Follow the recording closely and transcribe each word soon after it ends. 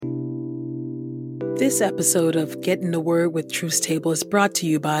This episode of Get in the Word with Truth Table is brought to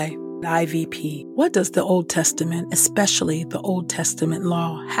you by IVP. What does the Old Testament, especially the Old Testament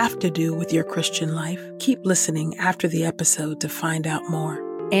law, have to do with your Christian life? Keep listening after the episode to find out more.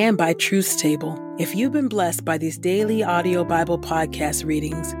 And by Truth Table. If you've been blessed by these daily audio Bible podcast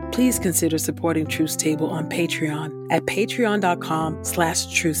readings, please consider supporting Truth Table on Patreon at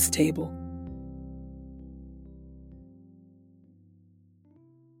patreon.com/truthstable.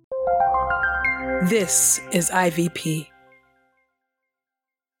 This is IVP.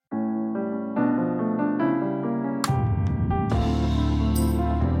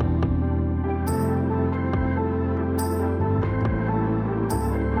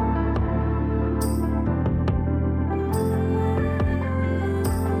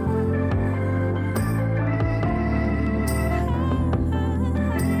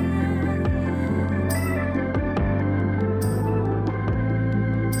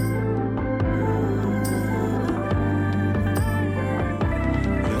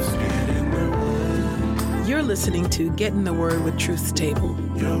 You're listening to Get in the Word with Truth Table.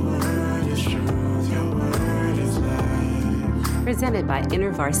 Your word is truth, your word is life. Presented by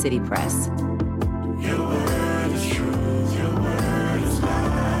InterVarsity Press. Your word is truth, your word is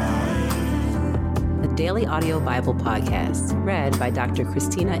life. A daily audio Bible podcast read by Dr.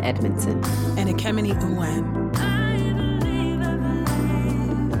 Christina Edmondson and Ekemini Uwan.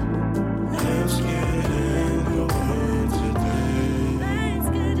 Let's get in the word today.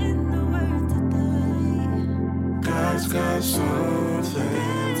 God's got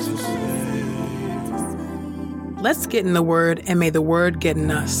something to say. Let's get in the Word, and may the Word get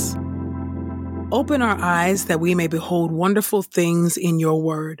in us. Open our eyes that we may behold wonderful things in your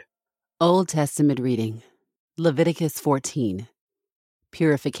Word. Old Testament reading. Leviticus 14.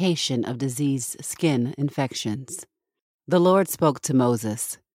 Purification of diseased skin infections. The Lord spoke to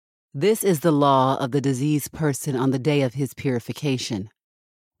Moses. This is the law of the diseased person on the day of his purification,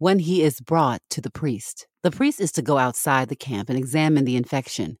 when he is brought to the priest. The priest is to go outside the camp and examine the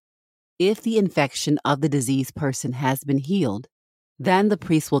infection. If the infection of the diseased person has been healed, then the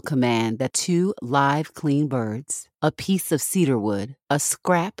priest will command that 2 live clean birds, a piece of cedar wood, a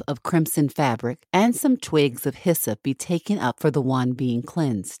scrap of crimson fabric, and some twigs of hyssop be taken up for the one being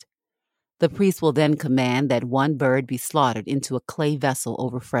cleansed. The priest will then command that 1 bird be slaughtered into a clay vessel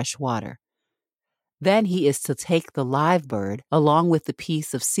over fresh water. Then he is to take the live bird, along with the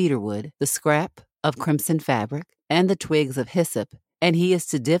piece of cedar wood, the scrap of crimson fabric, and the twigs of hyssop, and he is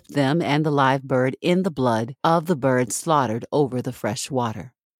to dip them and the live bird in the blood of the bird slaughtered over the fresh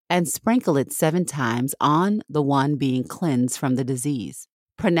water, and sprinkle it 7 times on the one being cleansed from the disease.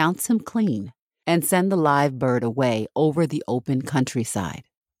 Pronounce him clean, and send the live bird away over the open countryside.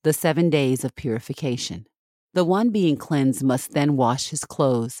 The 7 days of purification. The one being cleansed must then wash his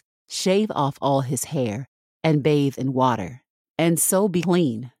clothes, shave off all his hair, and bathe in water, and so be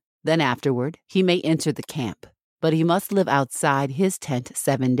clean. Then afterward, he may enter the camp, but he must live outside his tent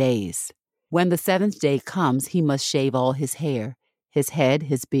 7 days. When the 7th day comes, he must shave all his hair, his head,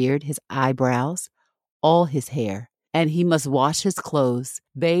 his beard, his eyebrows, all his hair, and he must wash his clothes,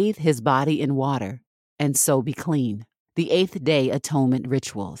 bathe his body in water, and so be clean. The 8th day atonement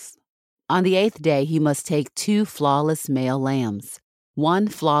rituals. On the 8th day, he must take 2 flawless male lambs, 1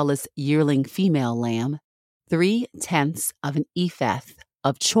 flawless yearling female lamb, 3/10 of an ephah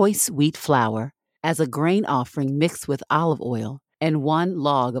of choice wheat flour as a grain offering mixed with olive oil, and 1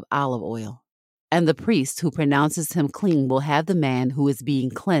 log of olive oil. And the priest who pronounces him clean will have the man who is being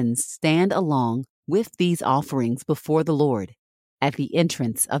cleansed stand along with these offerings before the Lord at the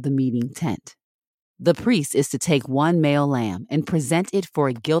entrance of the meeting tent. The priest is to take 1 male lamb and present it for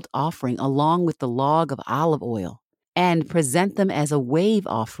a guilt offering along with the log of olive oil, and present them as a wave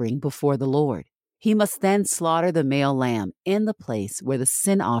offering before the Lord. He must then slaughter the male lamb in the place where the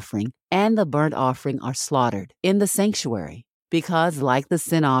sin offering and the burnt offering are slaughtered, in the sanctuary, because like the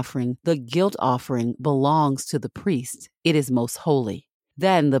sin offering, the guilt offering belongs to the priest. It is most holy.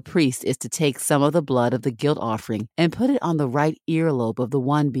 Then the priest is to take some of the blood of the guilt offering and put it on the right earlobe of the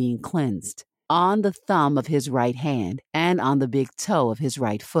one being cleansed, on the thumb of his right hand, and on the big toe of his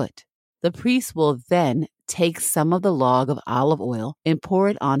right foot. The priest will then take some of the log of olive oil and pour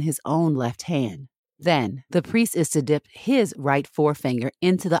it on his own left hand. Then the priest is to dip his right forefinger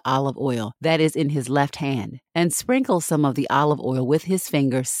into the olive oil that is in his left hand, and sprinkle some of the olive oil with his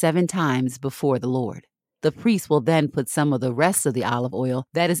finger 7 times before the Lord. The priest will then put some of the rest of the olive oil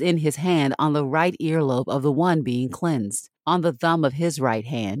that is in his hand on the right earlobe of the one being cleansed, on the thumb of his right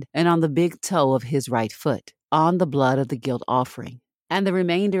hand, and on the big toe of his right foot, on the blood of the guilt offering. And the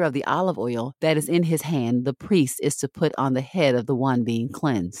remainder of the olive oil that is in his hand the priest is to put on the head of the one being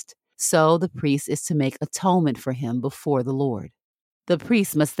cleansed. So the priest is to make atonement for him before the Lord. The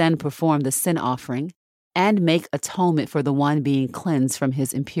priest must then perform the sin offering and make atonement for the one being cleansed from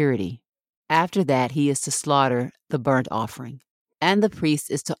his impurity. After that, he is to slaughter the burnt offering, and the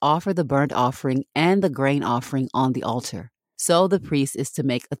priest is to offer the burnt offering and the grain offering on the altar. So the priest is to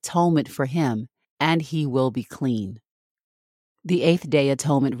make atonement for him, and he will be clean. The 8th day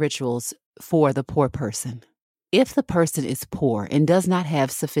atonement rituals for the poor person. If the person is poor and does not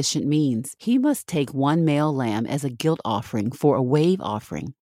have sufficient means, he must take one male lamb as a guilt offering for a wave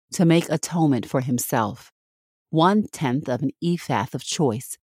offering to make atonement for himself, 1/10 of an ephah of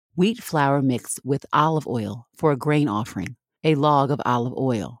choice wheat flour mixed with olive oil for a grain offering, a log of olive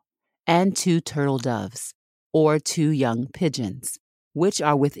oil, and 2 turtle doves, or 2 young pigeons, which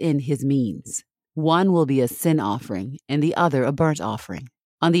are within his means. One will be a sin offering, and the other a burnt offering.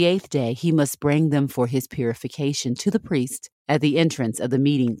 On the 8th day, he must bring them for his purification to the priest at the entrance of the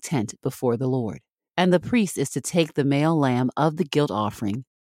meeting tent before the Lord. And the priest is to take the male lamb of the guilt offering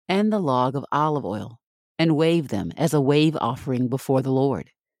and the log of olive oil and wave them as a wave offering before the Lord.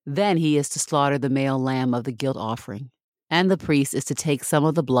 Then he is to slaughter the male lamb of the guilt offering. And the priest is to take some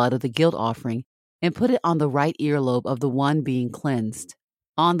of the blood of the guilt offering and put it on the right earlobe of the one being cleansed,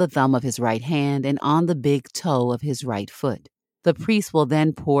 on the thumb of his right hand, and on the big toe of his right foot. The priest will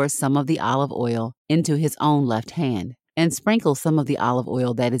then pour some of the olive oil into his own left hand, and sprinkle some of the olive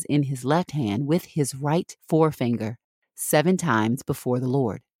oil that is in his left hand with his right forefinger 7 times before the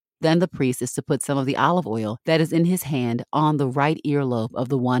Lord. Then the priest is to put some of the olive oil that is in his hand on the right earlobe of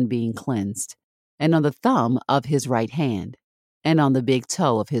the one being cleansed, and on the thumb of his right hand, and on the big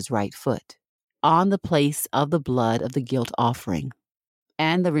toe of his right foot, on the place of the blood of the guilt offering.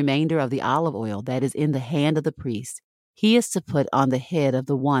 And the remainder of the olive oil that is in the hand of the priest he is to put on the head of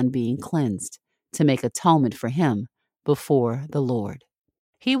the one being cleansed, to make atonement for him before the Lord.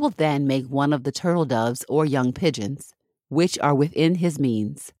 He will then make one of the turtle doves or young pigeons, which are within his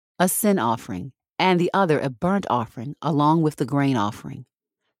means, a sin offering, and the other a burnt offering, along with the grain offering.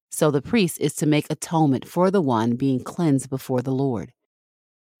 So the priest is to make atonement for the one being cleansed before the Lord.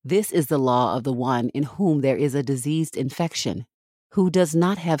 This is the law of the one in whom there is a diseased infection, who does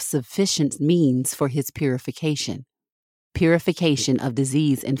not have sufficient means for his purification. Purification of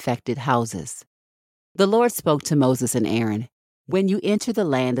disease-infected houses. The Lord spoke to Moses and Aaron, "When you enter the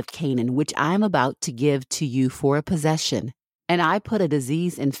land of Canaan, which I am about to give to you for a possession, and I put a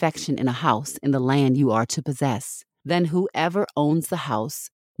disease infection in a house in the land you are to possess, then whoever owns the house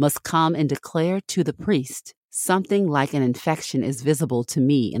must come and declare to the priest, something like an infection is visible to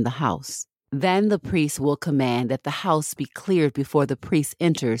me in the house. Then the priest will command that the house be cleared before the priest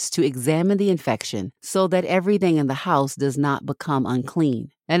enters to examine the infection, so that everything in the house does not become unclean.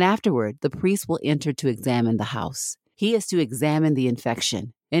 And afterward, the priest will enter to examine the house. He is to examine the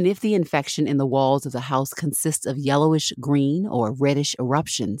infection, and if the infection in the walls of the house consists of yellowish green or reddish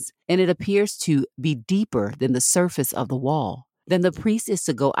eruptions, and it appears to be deeper than the surface of the wall, then the priest is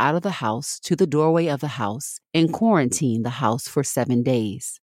to go out of the house to the doorway of the house and quarantine the house for 7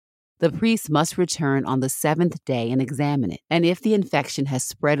 days. The priest must return on the 7th day and examine it. And if the infection has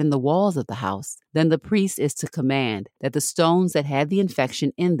spread in the walls of the house, then the priest is to command that the stones that had the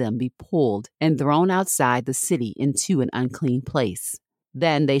infection in them be pulled and thrown outside the city into an unclean place.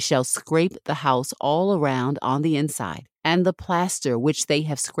 Then they shall scrape the house all around on the inside, and the plaster which they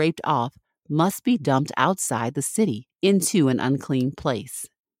have scraped off must be dumped outside the city into an unclean place.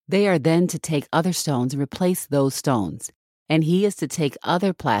 They are then to take other stones and replace those stones, and he is to take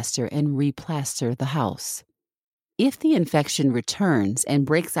other plaster and replaster the house. If the infection returns and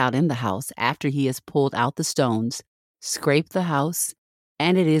breaks out in the house after he has pulled out the stones, scraped the house,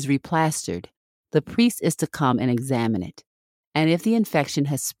 and it is replastered, the priest is to come and examine it. And if the infection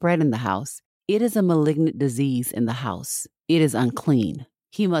has spread in the house, it is a malignant disease in the house. It is unclean.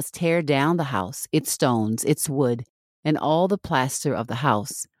 He must tear down the house, its stones, its wood, and all the plaster of the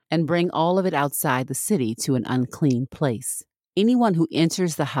house, and bring all of it outside the city to an unclean place. Anyone who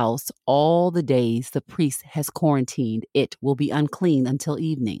enters the house all the days the priest has quarantined it will be unclean until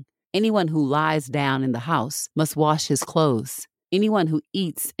evening. Anyone who lies down in the house must wash his clothes. Anyone who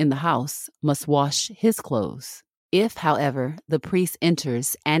eats in the house must wash his clothes. If, however, the priest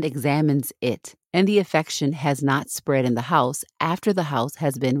enters and examines it, and the infection has not spread in the house after the house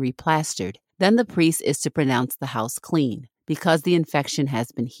has been replastered, then the priest is to pronounce the house clean, because the infection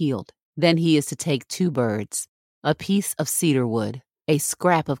has been healed. Then he is to take 2 birds, a piece of cedar wood, a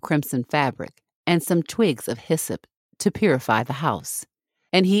scrap of crimson fabric, and some twigs of hyssop to purify the house.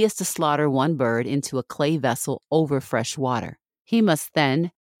 And he is to slaughter 1 bird into a clay vessel over fresh water. He must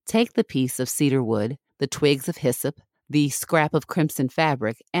then take the piece of cedar wood, the twigs of hyssop, the scrap of crimson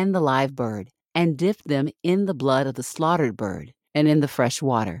fabric, and the live bird, and dip them in the blood of the slaughtered bird and in the fresh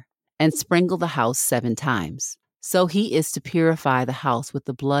water, and sprinkle the house 7 times. So he is to purify the house with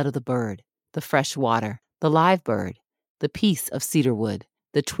the blood of the bird, the fresh water, the live bird, the piece of cedar wood,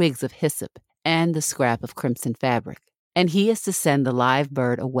 the twigs of hyssop, and the scrap of crimson fabric. And he is to send the live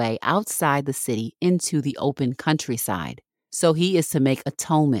bird away outside the city into the open countryside. So he is to make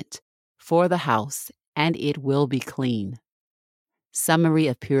atonement for the house, and it will be clean. Summary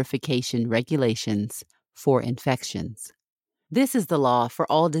of purification regulations for infections. This is the law for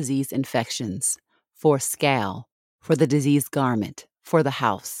all disease infections, for scale, for the diseased garment, for the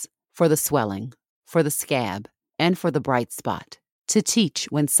house, for the swelling, for the scab, and for the bright spot, to teach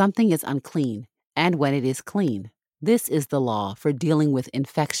when something is unclean and when it is clean. This is the law for dealing with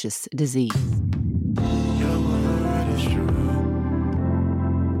infectious disease. Your word is true.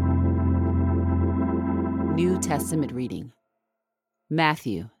 New Testament reading.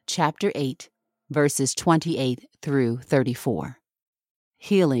 Matthew chapter 8, verses 28 through 34.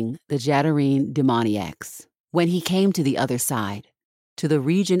 Healing the Gadarene demoniacs. When he came to the other side, to the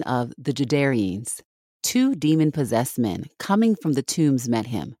region of the Gadarenes, 2 demon-possessed men coming from the tombs met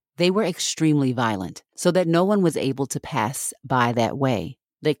him. They were extremely violent, so that no one was able to pass by that way.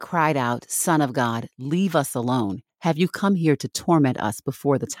 They cried out, "Son of God, leave us alone. Have you come here to torment us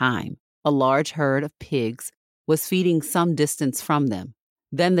before the time?" A large herd of pigs was feeding some distance from them.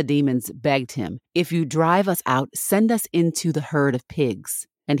 Then the demons begged him, "If you drive us out, send us into the herd of pigs."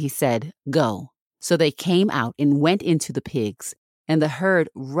 And he said, "Go." So they came out and went into the pigs, and the herd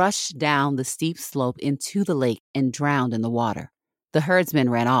rushed down the steep slope into the lake and drowned in the water. The herdsmen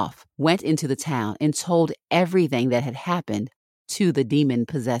ran off, went into the town, and told everything that had happened to the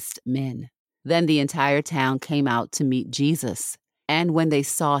demon-possessed men. Then the entire town came out to meet Jesus, and when they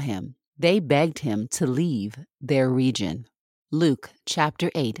saw him, they begged him to leave their region. Luke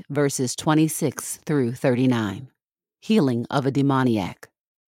chapter 8, verses 26 through 39. Healing of a demoniac.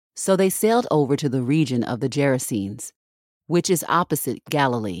 So they sailed over to the region of the Gerasenes, which is opposite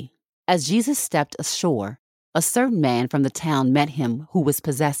Galilee. As Jesus stepped ashore, a certain man from the town met him who was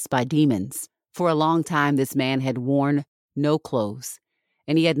possessed by demons. For a long time this man had worn no clothes,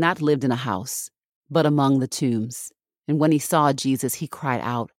 and he had not lived in a house, but among the tombs. And when he saw Jesus, he cried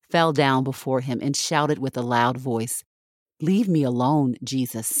out, fell down before him, and shouted with a loud voice, "Leave me alone,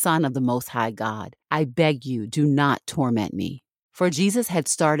 Jesus, Son of the Most High God. I beg you, do not torment me." For Jesus had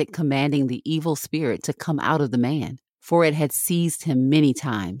started commanding the evil spirit to come out of the man, for it had seized him many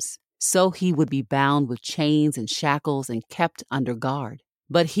times. So he would be bound with chains and shackles and kept under guard.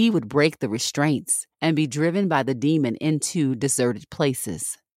 But he would break the restraints and be driven by the demon into deserted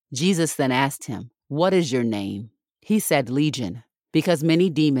places. Jesus then asked him, "What is your name?" He said, "Legion," because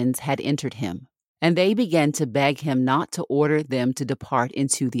many demons had entered him. And they began to beg him not to order them to depart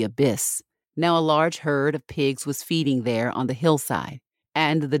into the abyss. Now a large herd of pigs was feeding there on the hillside,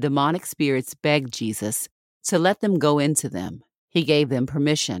 and the demonic spirits begged Jesus to let them go into them. He gave them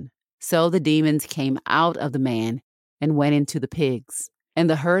permission. So the demons came out of the man and went into the pigs, and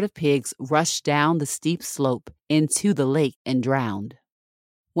the herd of pigs rushed down the steep slope into the lake and drowned.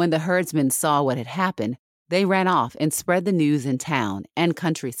 When the herdsmen saw what had happened, they ran off and spread the news in town and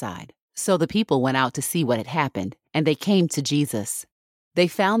countryside. So the people went out to see what had happened, and they came to Jesus. They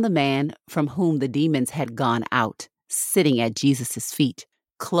found the man from whom the demons had gone out, sitting at Jesus' feet,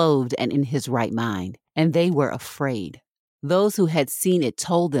 clothed and in his right mind, and they were afraid. Those who had seen it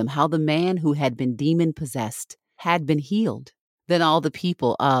told them how the man who had been demon-possessed had been healed. Then all the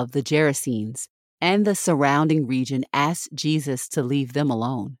people of the Gerasenes and the surrounding region asked Jesus to leave them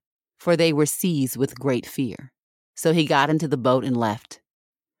alone, for they were seized with great fear. So he got into the boat and left.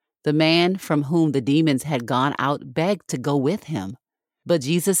 The man from whom the demons had gone out begged to go with him, but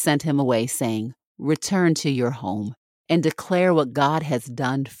Jesus sent him away, saying, "Return to your home and declare what God has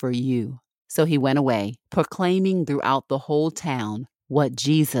done for you." So he went away, proclaiming throughout the whole town what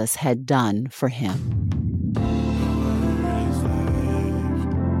Jesus had done for him.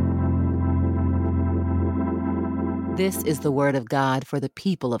 This is the word of God for the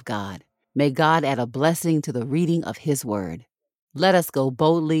people of God. May God add a blessing to the reading of his word. Let us go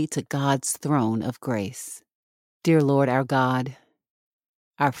boldly to God's throne of grace. Dear Lord, our God,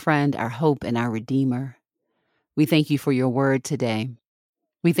 our friend, our hope, and our Redeemer, we thank you for your word today.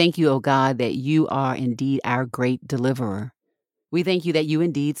 We thank you, O God, that you are indeed our great deliverer. We thank you that you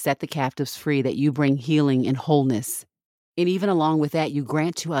indeed set the captives free, that you bring healing and wholeness. And even along with that, you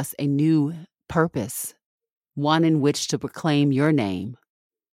grant to us a new purpose, one in which to proclaim your name,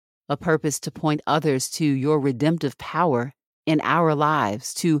 a purpose to point others to your redemptive power in our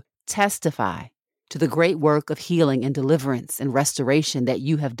lives, to testify to the great work of healing and deliverance and restoration that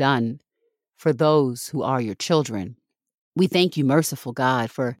you have done for those who are your children. We thank you, merciful God,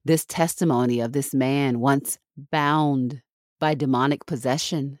 for this testimony of this man once bound by demonic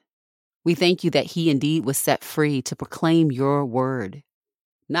possession. We thank you that he indeed was set free to proclaim your word,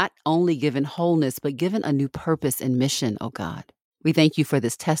 not only given wholeness, but given a new purpose and mission, oh God. We thank you for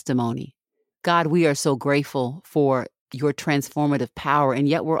this testimony. God, we are so grateful for your transformative power, and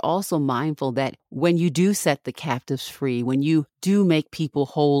yet we're also mindful that when you do set the captives free, when you do make people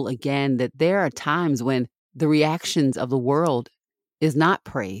whole again, that there are times when the reactions of the world is not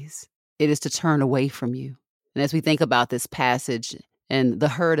praise. It is to turn away from you. And as we think about this passage and the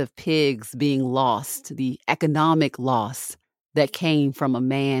herd of pigs being lost, the economic loss that came from a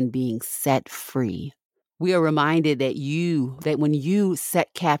man being set free, we are reminded that when you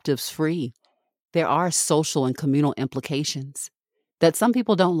set captives free, there are social and communal implications that some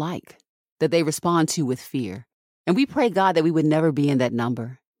people don't like, that they respond to with fear. And we pray, God, that we would never be in that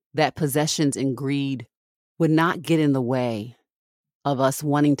number, that possessions and greed would not get in the way of us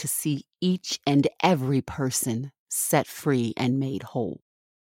wanting to see each and every person set free and made whole.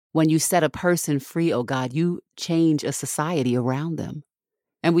 When you set a person free, oh God, you change a society around them.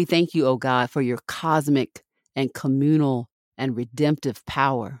 And we thank you, oh God, for your cosmic and communal and redemptive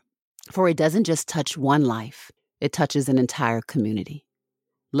power. For it doesn't just touch one life, it touches an entire community.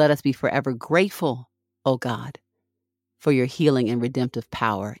 Let us be forever grateful, oh God, for your healing and redemptive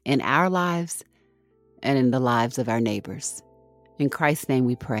power in our lives and in the lives of our neighbors. In Christ's name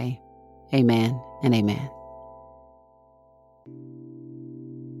we pray. Amen and amen.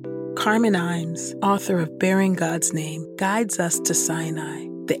 Carmen Imes, author of Bearing God's Name, guides us to Sinai,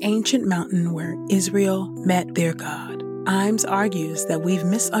 the ancient mountain where Israel met their God. Imes argues that we've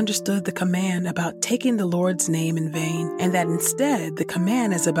misunderstood the command about taking the Lord's name in vain, and that instead the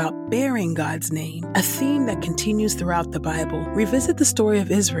command is about bearing God's name, a theme that continues throughout the Bible. Revisit the story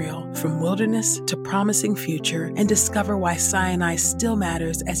of Israel from wilderness to promising future and discover why Sinai still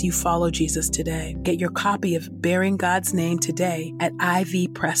matters as you follow Jesus today. Get your copy of Bearing God's Name today at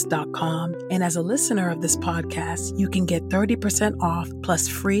ivpress.com. And as a listener of this podcast, you can get 30% off plus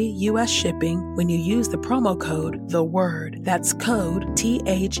free U.S. shipping when you use the promo code THEWORD. That's code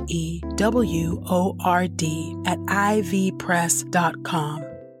THEWORD at ivpress.com.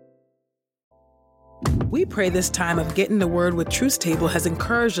 We pray this time of Getting the Word with Truth Table has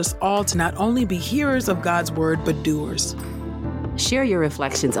encouraged us all to not only be hearers of God's Word, but doers. Share your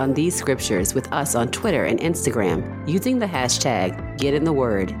reflections on these scriptures with us on Twitter and Instagram using the hashtag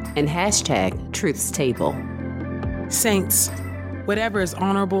 #GetInTheWord and hashtag #TruthsTable. Saints, whatever is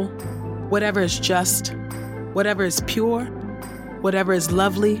honorable, whatever is just, whatever is pure, whatever is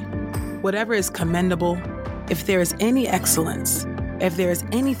lovely, whatever is commendable, if there is any excellence, if there is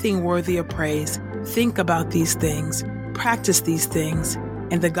anything worthy of praise, think about these things, practice these things,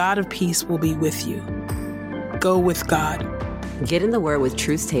 and the God of peace will be with you. Go with God. Get in the Word with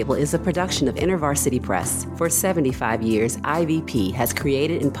Truth Table is a production of InterVarsity Press. For 75 years, IVP has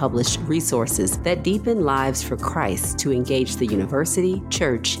created and published resources that deepen lives for Christ to engage the university,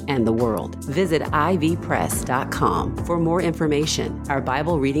 church, and the world. Visit ivpress.com for more information. Our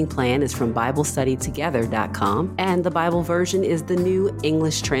Bible reading plan is from BibleStudyTogether.com, and the Bible version is the New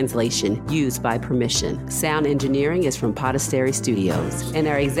English Translation used by permission. Sound engineering is from Podastery Studios, and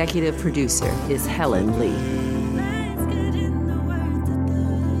our executive producer is Helen Lee.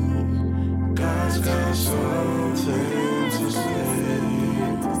 God's got something to say.